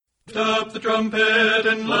Up the trumpet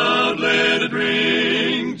and loud let it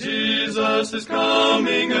ring, Jesus is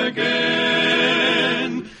coming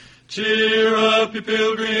again. Cheer up, ye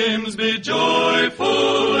pilgrims, be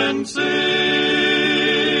joyful and sing.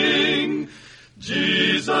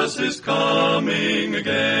 Jesus is coming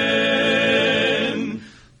again.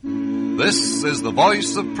 This is the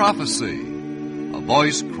voice of prophecy, a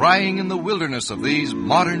voice crying in the wilderness of these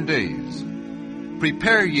modern days.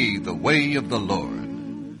 Prepare ye the way of the Lord.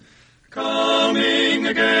 Coming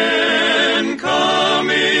again,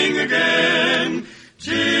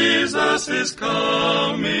 Jesus is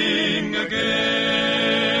coming again.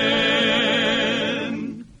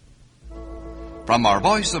 From our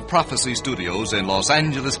Voice of Prophecy studios in Los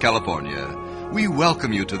Angeles, California, we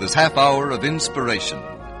welcome you to this half hour of inspiration.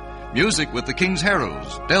 Music with the King's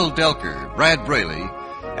Heralds, Delker, Brad Braley,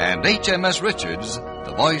 and H.M.S. Richards,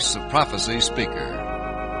 the Voice of Prophecy speaker.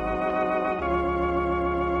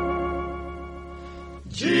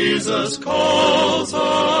 Jesus calls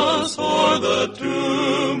us for the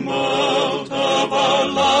tumult of our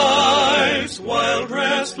lives, wild,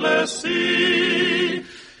 restless sea.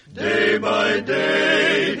 Day by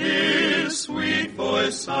day his sweet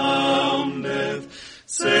voice soundeth,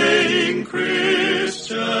 saying,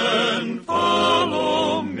 Christian,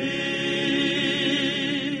 follow me.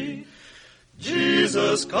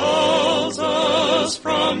 Jesus calls us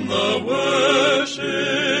from the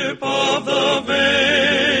worship of the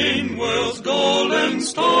vain world's golden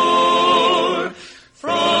store,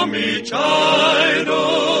 from each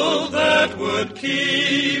idol that would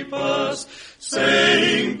keep us,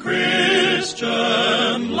 saying, Christian,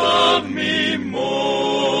 love me more.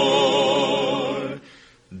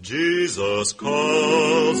 Jesus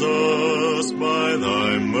calls us by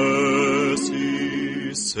thy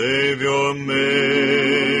mercy, Savior,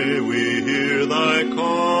 may we hear thy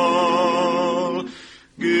call.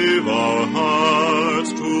 Give our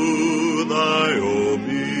hearts to thy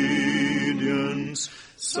obedience,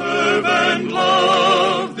 serve and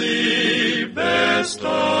love thee best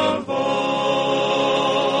of all.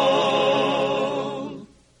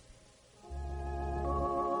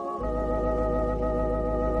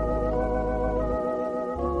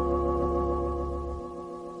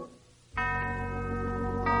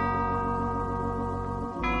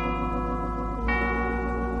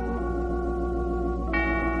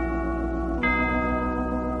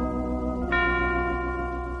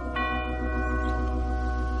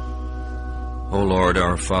 O Lord,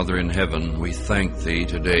 our Father in heaven, we thank Thee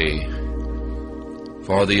today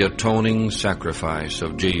for the atoning sacrifice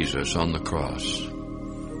of Jesus on the cross.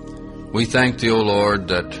 We thank Thee, O Lord,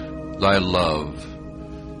 that Thy love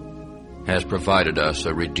has provided us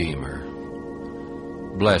a Redeemer.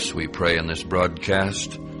 Bless, we pray, in this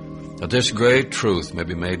broadcast, that this great truth may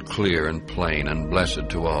be made clear and plain and blessed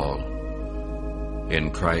to all.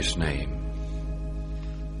 In Christ's name.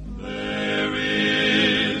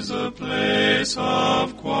 Place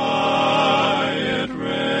of quiet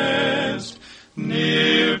rest,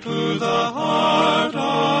 near to the heart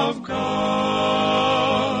of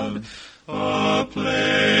God, a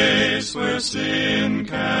place where sin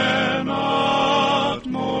cannot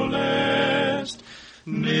molest,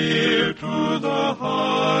 near to the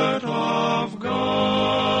heart of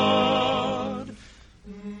God.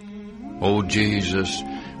 O Jesus,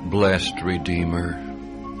 blessed Redeemer,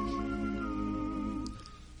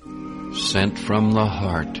 sent from the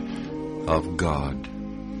heart of God,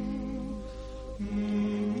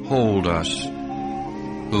 hold us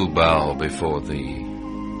who bow before Thee,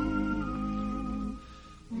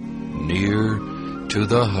 near to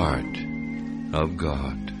the heart of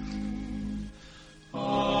God.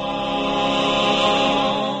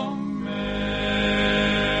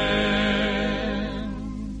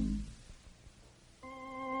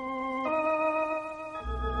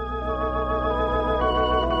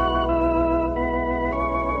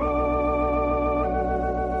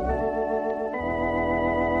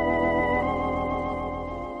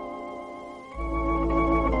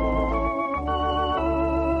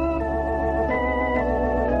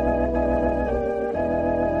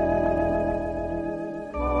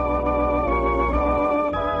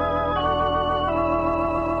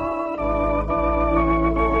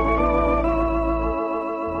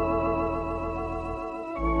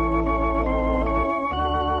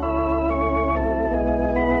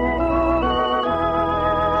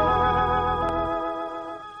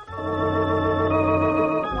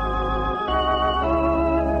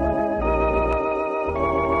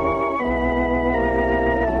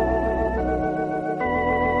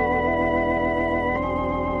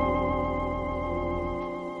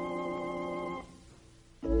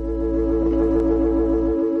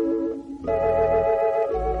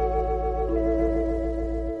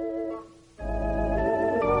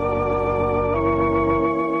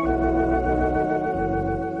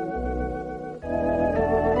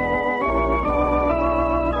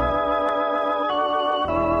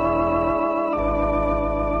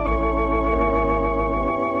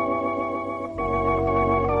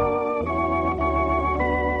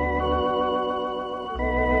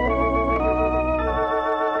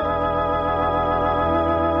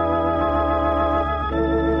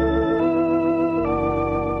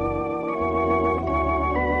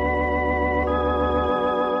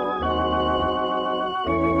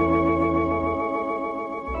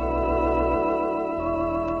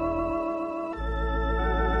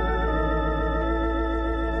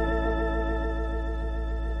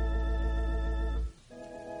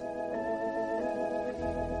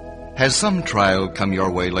 Has some trial come your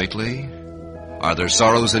way lately? Are there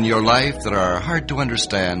sorrows in your life that are hard to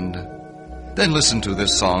understand? Then listen to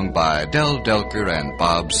this song by Delker and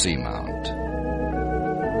Bob Seamount.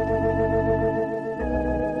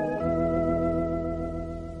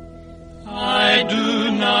 I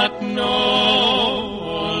do not know,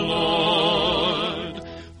 O Lord,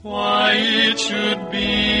 why it should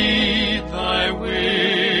be thy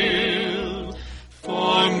will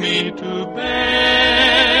for me to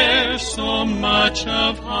bear so much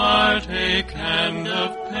of heartache and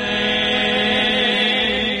of pain.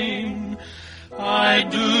 I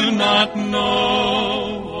do not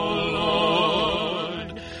know, O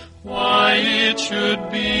Lord, why it should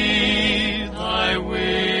be thy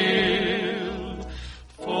will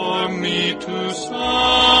for me to suffer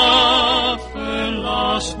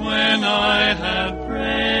loss when I had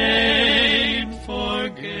prayed for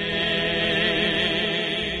gain.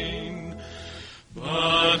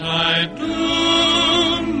 But I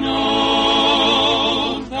do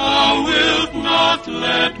know thou wilt not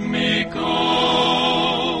let me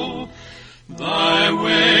go. Thy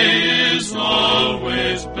way is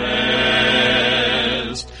always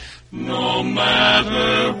best, no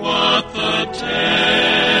matter what the test.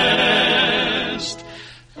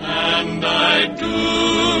 And I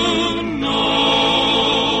do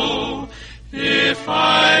know, if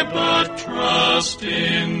I but trust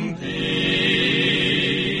in thee,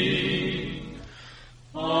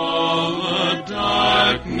 all the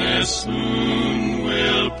darkness soon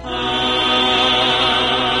will pass,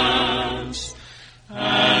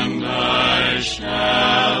 and I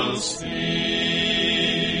shall see.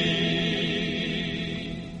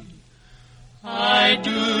 I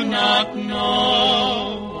do not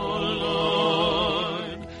know, O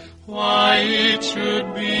Lord, why it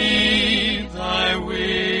should be thy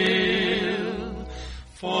will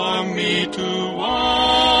for me to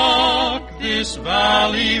walk this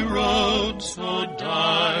valley road so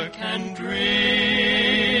dark and drear.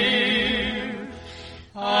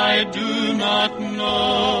 I do not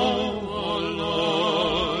know, O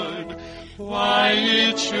Lord, why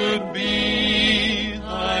it should be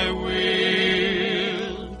thy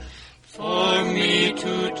will for me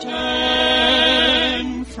to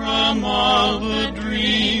turn from all the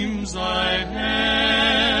dreams I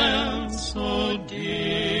held so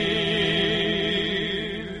dear.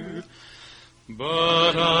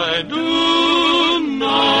 But I do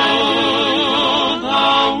know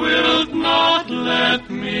thou wilt not let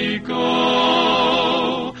me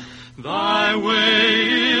go. Thy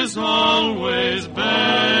way is always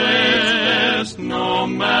best, no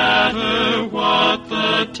matter what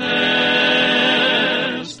the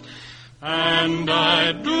test. And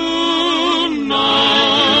I do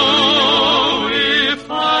know, if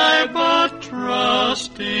I but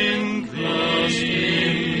trust in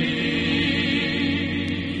thee,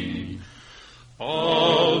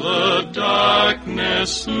 all the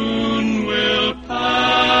darkness soon will pass,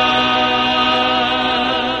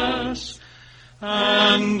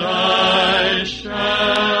 and I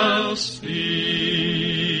shall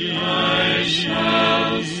see, I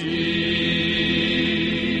shall see.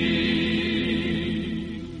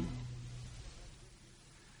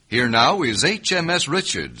 Here now is H.M.S.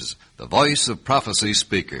 Richards, the Voice of Prophecy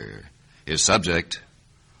speaker. His subject,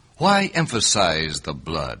 Why Emphasize the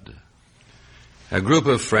Blood? A group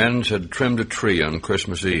of friends had trimmed a tree on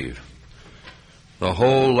Christmas Eve. The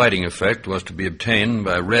whole lighting effect was to be obtained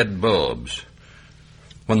by red bulbs.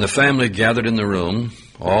 When the family gathered in the room,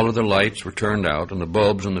 all of the lights were turned out and the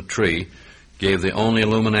bulbs on the tree gave the only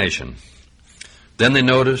illumination. Then they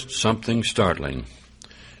noticed something startling.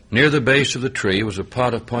 Near the base of the tree was a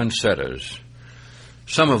pot of poinsettias.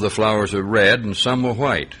 Some of the flowers were red and some were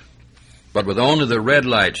white, but with only the red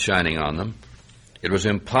light shining on them, it was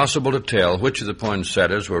impossible to tell which of the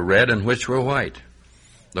poinsettias were red and which were white.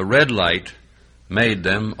 The red light made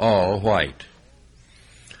them all white.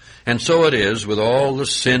 And so it is with all the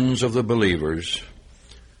sins of the believers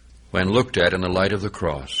when looked at in the light of the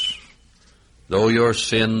cross. Though your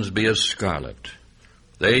sins be as scarlet,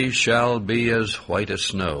 they shall be as white as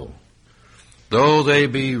snow. Though they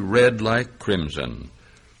be red like crimson,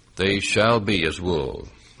 they shall be as wool.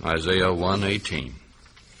 Isaiah 1:18.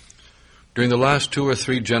 During the last 2 or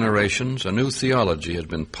 3 generations, a new theology has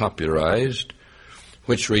been popularized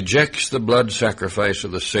which rejects the blood sacrifice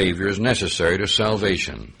of the Savior as necessary to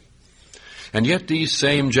salvation. And yet these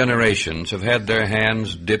same generations have had their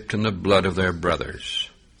hands dipped in the blood of their brothers.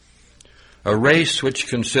 A race which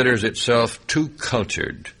considers itself too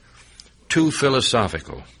cultured, too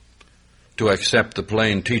philosophical, to accept the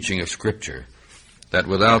plain teaching of Scripture, that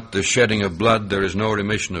without the shedding of blood there is no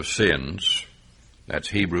remission of sins, that's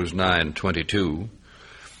Hebrews 9:22,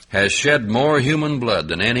 has shed more human blood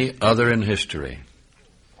than any other in history.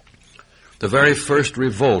 The very first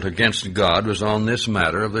revolt against God was on this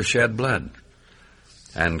matter of the shed blood.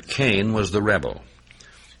 And Cain was the rebel.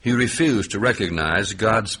 He refused to recognize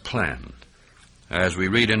God's plan. As we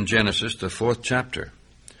read in Genesis, the 4th chapter,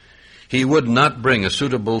 he would not bring a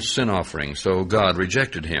suitable sin offering, so God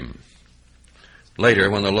rejected him. Later,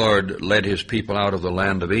 when the Lord led his people out of the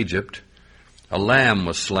land of Egypt, a lamb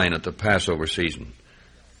was slain at the Passover season,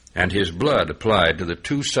 and his blood applied to the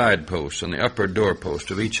 2 side posts and the upper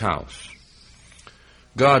doorpost of each house.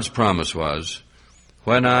 God's promise was,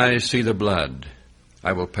 "When I see the blood,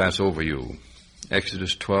 I will pass over you."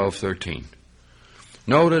 Exodus 12:13.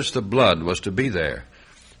 Notice the blood was to be there,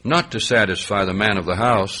 not to satisfy the man of the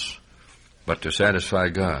house, but to satisfy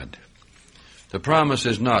God. The promise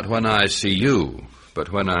is not "when I see you,"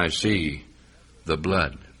 but "when I see the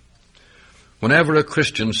blood." Whenever a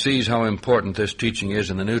Christian sees how important this teaching is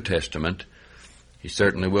in the New Testament, he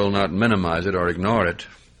certainly will not minimize it or ignore it.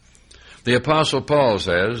 The Apostle Paul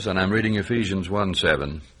says, and I'm reading Ephesians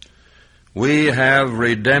 1:7, "We have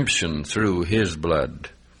redemption through his blood,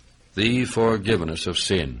 the forgiveness of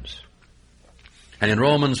sins." And in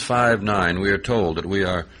Romans 5:9 we are told that we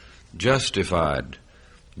are justified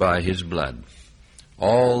by his blood.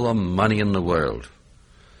 All the money in the world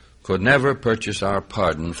could never purchase our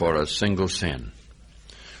pardon for a single sin.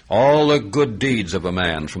 All the good deeds of a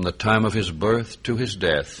man from the time of his birth to his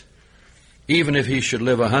death, even if he should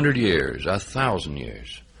live 100 years, 1,000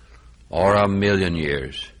 years, or 1,000,000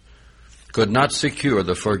 years, could not secure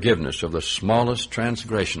the forgiveness of the smallest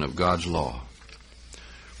transgression of God's law.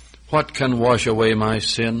 What can wash away my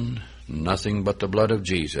sin? Nothing but the blood of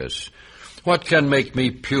Jesus. What can make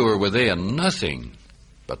me pure within? Nothing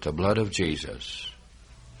but the blood of Jesus.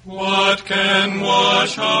 What can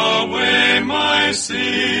wash away my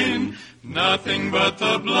sin? Nothing but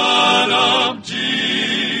the blood of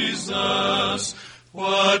Jesus.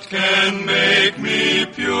 What can make me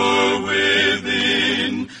pure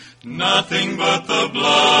within? Nothing but the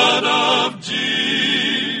blood of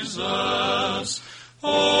Jesus.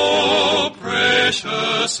 Oh,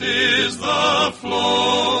 precious is the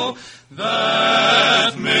flow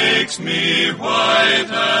that makes me white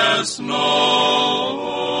as snow.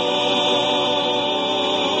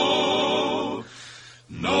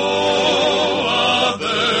 No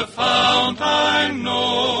other fount I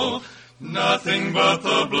know, nothing but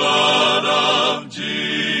the blood of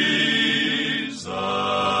Jesus.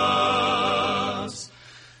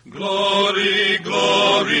 Glory,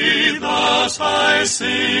 glory, thus I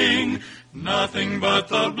sing, nothing but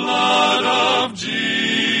the blood of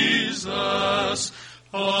Jesus.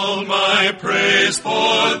 All my praise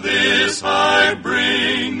for this I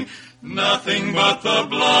bring, nothing but the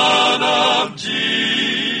blood of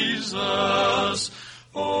Jesus.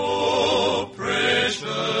 Oh,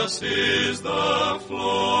 precious is the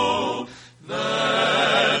flow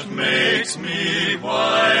that makes me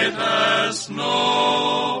white as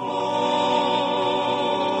snow.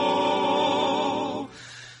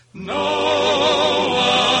 No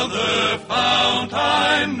other fount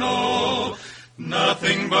I know,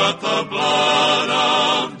 nothing but the blood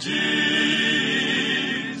of Jesus.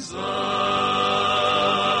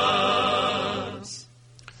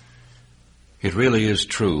 It really is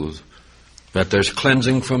true that there's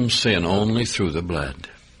cleansing from sin only through the blood.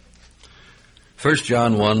 1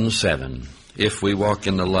 John 1:7, if we walk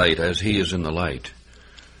in the light as he is in the light,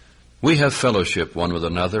 we have fellowship one with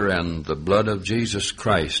another, and the blood of Jesus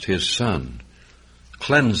Christ, his Son,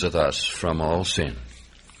 cleanseth us from all sin.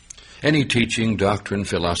 Any teaching, doctrine,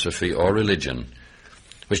 philosophy, or religion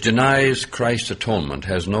which denies Christ's atonement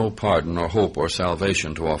has no pardon or hope or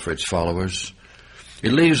salvation to offer its followers.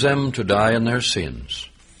 It leaves them to die in their sins.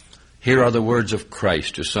 Here are the words of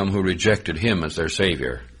Christ to some who rejected him as their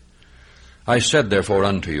Savior. I said therefore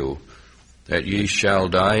unto you, that ye shall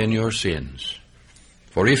die in your sins.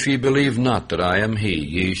 For if ye believe not that I am he,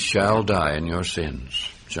 ye shall die in your sins.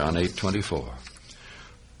 John 8:24.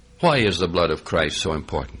 Why is the blood of Christ so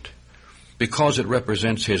important? Because it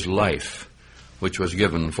represents his life, which was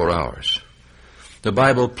given for ours. The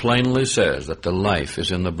Bible plainly says that the life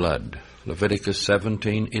is in the blood. Leviticus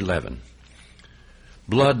 17:11.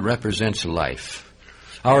 Blood represents life.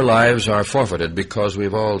 Our lives are forfeited because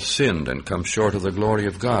we've all sinned and come short of the glory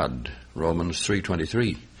of God. Romans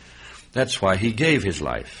 3:23. That's why he gave his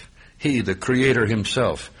life. He, the Creator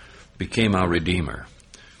himself, became our Redeemer.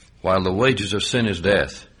 While the wages of sin is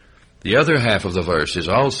death, the other half of the verse is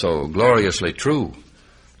also gloriously true.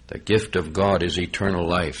 The gift of God is eternal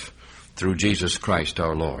life through Jesus Christ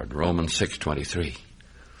our Lord. Romans 6:23.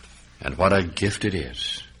 And what a gift it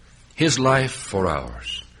is. His life for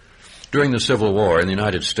ours. During the Civil War in the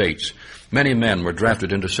United States, many men were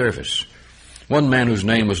drafted into service. One man whose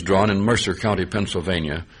name was drawn in Mercer County,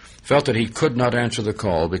 Pennsylvania, felt that he could not answer the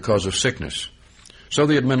call because of sickness. So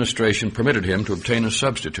the administration permitted him to obtain a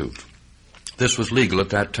substitute. This was legal at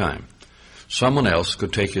that time. Someone else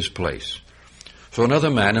could take his place. So another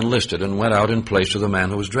man enlisted and went out in place of the man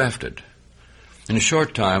who was drafted. In a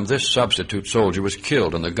short time, this substitute soldier was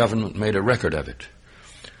killed, and the government made a record of it.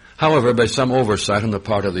 However, by some oversight on the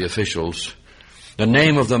part of the officials, the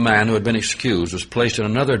name of the man who had been excused was placed in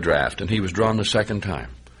another draft, and he was drawn the second time.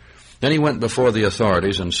 Then he went before the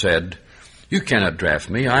authorities and said, "You cannot draft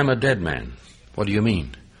me. I'm a dead man." "What do you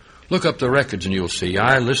mean?" "Look up the records and you'll see.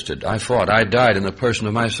 I enlisted, I fought, I died in the person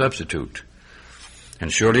of my substitute."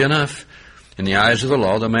 And surely enough, in the eyes of the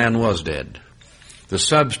law, the man was dead. The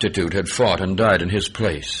substitute had fought and died in his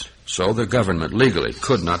place, so the government legally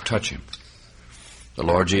could not touch him. The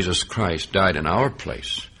Lord Jesus Christ died in our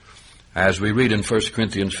place. As we read in 1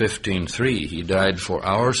 Corinthians 15:3, he died for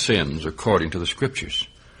our sins according to the Scriptures.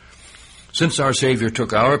 Since our Savior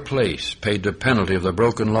took our place, paid the penalty of the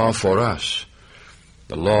broken law for us,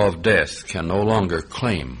 the law of death can no longer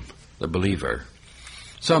claim the believer.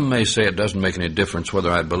 Some may say it doesn't make any difference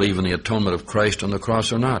whether I believe in the atonement of Christ on the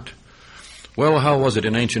cross or not. Well, how was it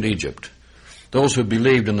in ancient Egypt? Those who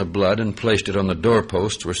believed in the blood and placed it on the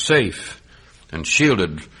doorposts were safe and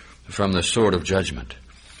shielded from the sword of judgment.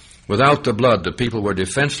 Without the blood, the people were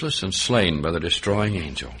defenseless and slain by the destroying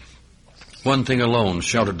angel. One thing alone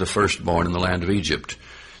sheltered the firstborn in the land of Egypt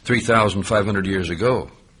 3,500 years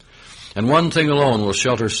ago. And one thing alone will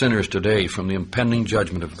shelter sinners today from the impending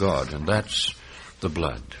judgment of God, and that's the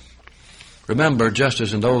blood. Remember, just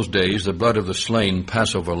as in those days the blood of the slain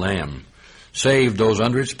Passover lamb saved those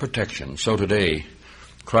under its protection, so today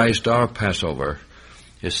Christ our Passover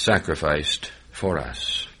is sacrificed for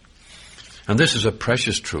us. And this is a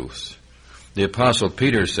precious truth. The Apostle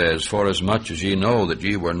Peter says, "Forasmuch as ye know that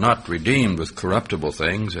ye were not redeemed with corruptible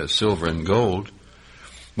things, as silver and gold,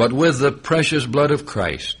 but with the precious blood of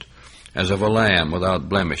Christ, as of a lamb without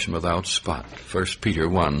blemish and without spot." 1 Peter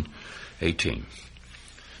 1:18.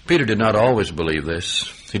 Peter did not always believe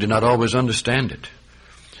this. He did not always understand it.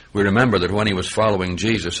 We remember that when he was following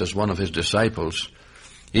Jesus as one of his disciples,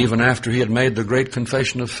 even after he had made the great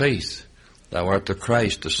confession of faith, "Thou art the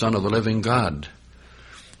Christ, the Son of the living God,"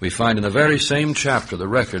 we find in the very same chapter the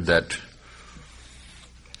record that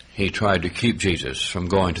he tried to keep Jesus from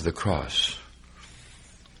going to the cross.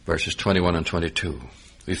 Verses 21 and 22.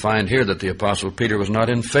 We find here that the Apostle Peter was not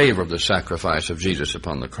in favor of the sacrifice of Jesus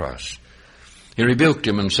upon the cross. He rebuked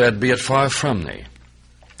him and said, "Be it far from thee,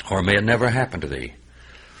 or may it never happen to thee."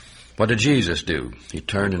 What did Jesus do? He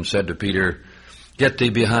turned and said to Peter, "Get thee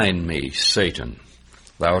behind me, Satan.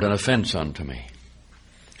 Thou art an offense unto me."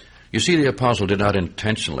 You see, the apostle did not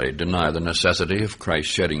intentionally deny the necessity of Christ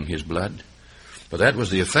shedding his blood, but that was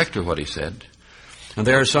the effect of what he said. And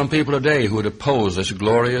there are some people today who would oppose this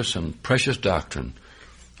glorious and precious doctrine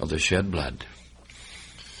of the shed blood.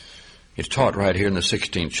 It's taught right here in the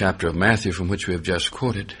 16th chapter of Matthew, from which we have just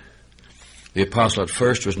quoted. The apostle at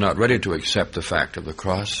first was not ready to accept the fact of the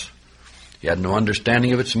cross. He had no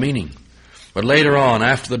understanding of its meaning. But later on,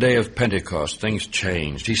 after the day of Pentecost, things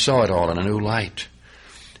changed. He saw it all in a new light,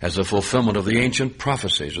 as the fulfillment of the ancient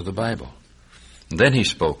prophecies of the Bible. And then he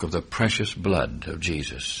spoke of the precious blood of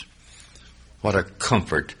Jesus. What a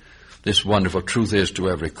comfort this wonderful truth is to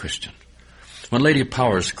every Christian. When Lady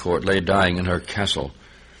Powerscourt lay dying in her castle,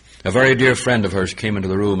 a very dear friend of hers came into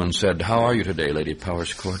the room and said, "How are you today, Lady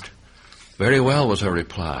Powerscourt?" "Very well," was her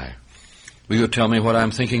reply. "Will you tell me what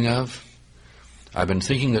I'm thinking of?" "I've been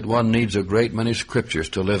thinking that one needs a great many scriptures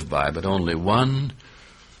to live by, but only one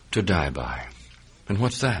to die by." And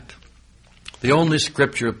what's that? The only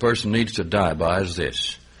scripture a person needs to die by is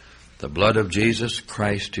this: the blood of Jesus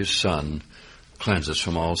Christ, his Son, cleanses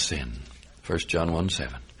from all sin. 1 John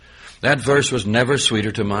 1:7. That verse was never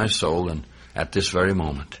sweeter to my soul than at this very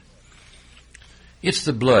moment. It's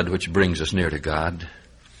the blood which brings us near to God.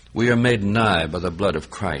 We are made nigh by the blood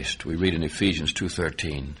of Christ, we read in Ephesians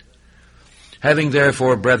 2:13. "Having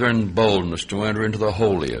therefore, brethren, boldness to enter into the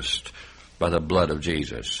holiest by the blood of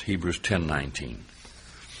Jesus," Hebrews 10:19.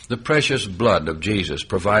 The precious blood of Jesus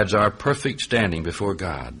provides our perfect standing before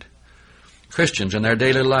God. Christians in their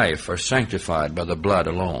daily life are sanctified by the blood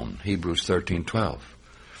alone, Hebrews 13:12.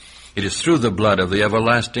 It is through the blood of the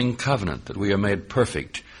everlasting covenant that we are made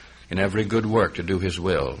perfect in every good work to do his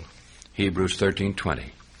will, Hebrews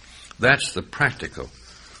 13:20. That's the practical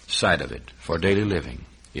side of it for daily living.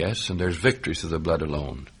 Yes, and there's victory through the blood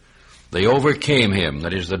alone. They overcame him,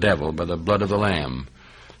 that is the devil, by the blood of the Lamb,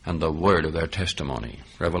 and the word of their testimony.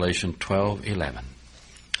 Revelation 12:11.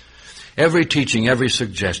 Every teaching, every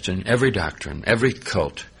suggestion, every doctrine, every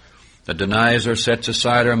cult that denies or sets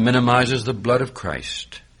aside or minimizes the blood of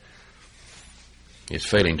Christ is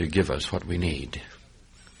failing to give us what we need.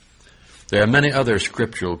 There are many other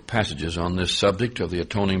scriptural passages on this subject of the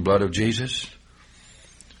atoning blood of Jesus.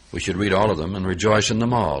 We should read all of them and rejoice in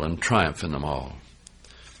them all and triumph in them all.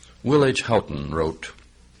 Will H. Houghton wrote,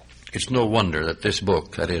 "It's no wonder that this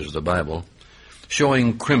book, that is, the Bible,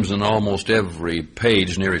 showing crimson almost every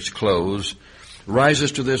page near its close,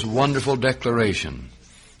 rises to this wonderful declaration."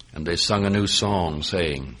 And they sung a new song,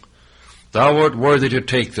 saying, "Thou art worthy to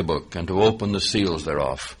take the book and to open the seals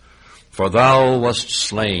thereof. For thou wast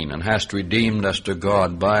slain and hast redeemed us to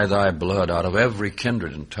God by thy blood out of every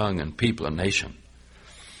kindred and tongue and people and nation,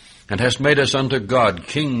 and hast made us unto God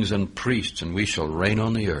kings and priests, and we shall reign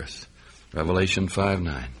on the earth." Revelation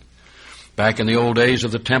 5:9. Back in the old days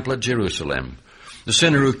of the temple at Jerusalem, the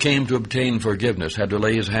sinner who came to obtain forgiveness had to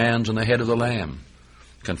lay his hands on the head of the lamb,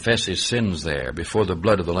 confess his sins there before the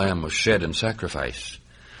blood of the lamb was shed in sacrifice.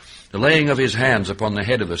 The laying of his hands upon the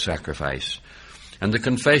head of the sacrifice and the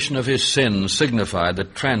confession of his sins signified the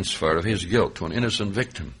transfer of his guilt to an innocent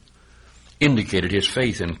victim, indicated his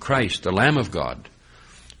faith in Christ, the Lamb of God,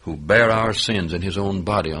 who bare our sins in his own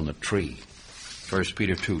body on the tree. 1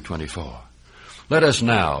 Peter 2:24. Let us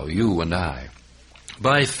now, you and I,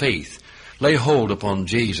 by faith, lay hold upon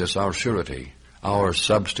Jesus, our surety, our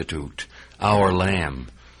substitute, our Lamb,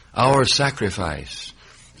 our sacrifice,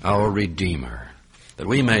 our Redeemer, that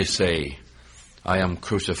we may say, I am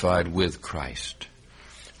crucified with Christ.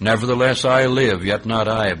 Nevertheless I live, yet not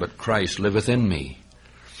I, but Christ liveth in me.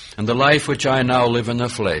 And the life which I now live in the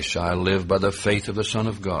flesh, I live by the faith of the Son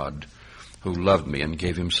of God, who loved me and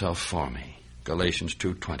gave himself for me. Galatians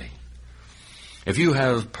 2:20. If you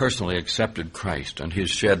have personally accepted Christ and his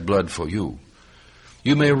shed blood for you,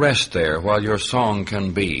 you may rest there while your song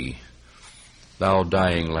can be, Thou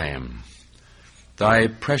dying Lamb, thy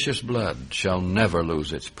precious blood shall never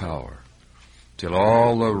lose its power, till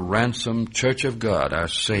all the ransomed church of God are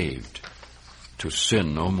saved to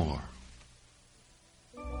sin no more.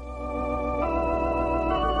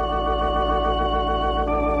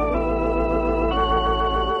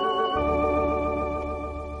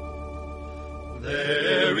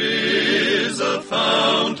 There is a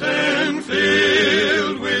fountain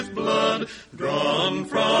filled with blood drawn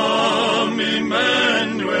from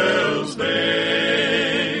Emmanuel's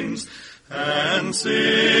veins, and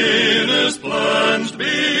sinners plunged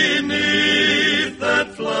beneath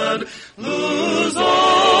that flood lose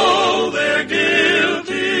all their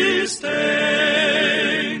guilty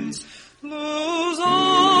stains, lose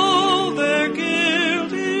all their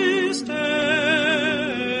guilty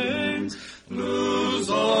stains, lose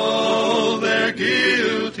all their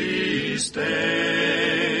guilty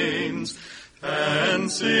stains,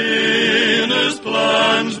 and sinners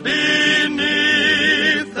plunged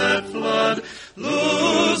beneath that flood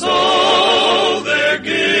lose all their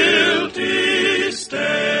guilty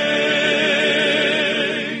stains.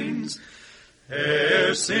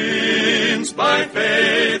 Ere since by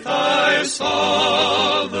faith I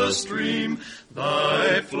saw the stream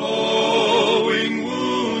thy flowing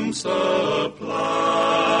wounds supply,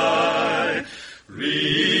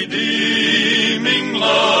 redeeming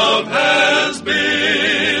love has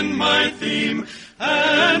been my theme,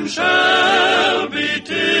 and shall be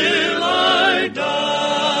till I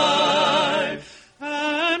die,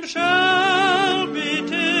 and shall be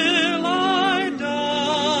till I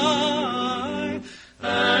die,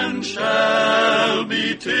 and shall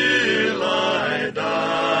be till I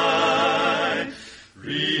die.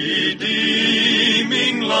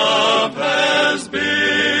 Redeeming love has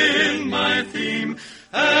been my theme,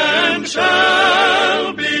 and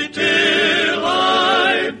shall be till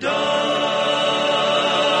I die.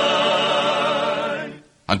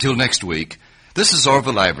 Until next week, this is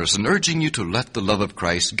Orville Iverson urging you to let the love of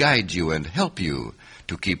Christ guide you and help you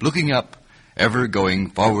to keep looking up, ever going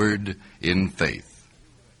forward in faith.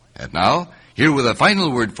 And now, here with a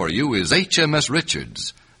final word for you is H.M.S.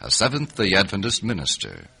 Richards, a Seventh-day Adventist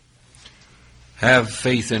minister. Have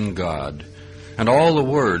faith in God and all the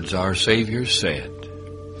words our Savior said.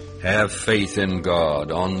 Have faith in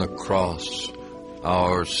God. On the cross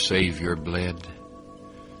our Savior bled.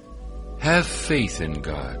 Have faith in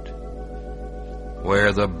God,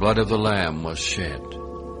 where the blood of the Lamb was shed.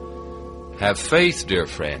 Have faith, dear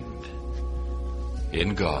friend,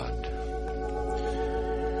 in God.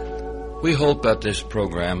 We hope that this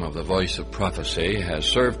program of the Voice of Prophecy has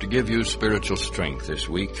served to give you spiritual strength this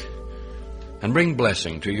week and bring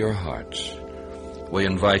blessing to your hearts. We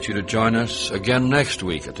invite you to join us again next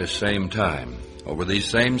week at this same time, over these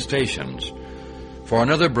same stations, for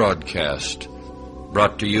another broadcast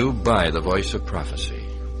brought to you by the Voice of Prophecy.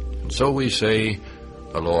 And so we say,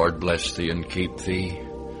 the Lord bless thee and keep thee.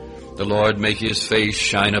 The Lord make his face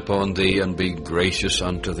shine upon thee and be gracious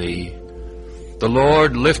unto thee. The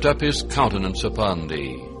Lord lift up his countenance upon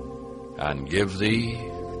thee and give thee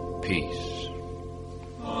peace.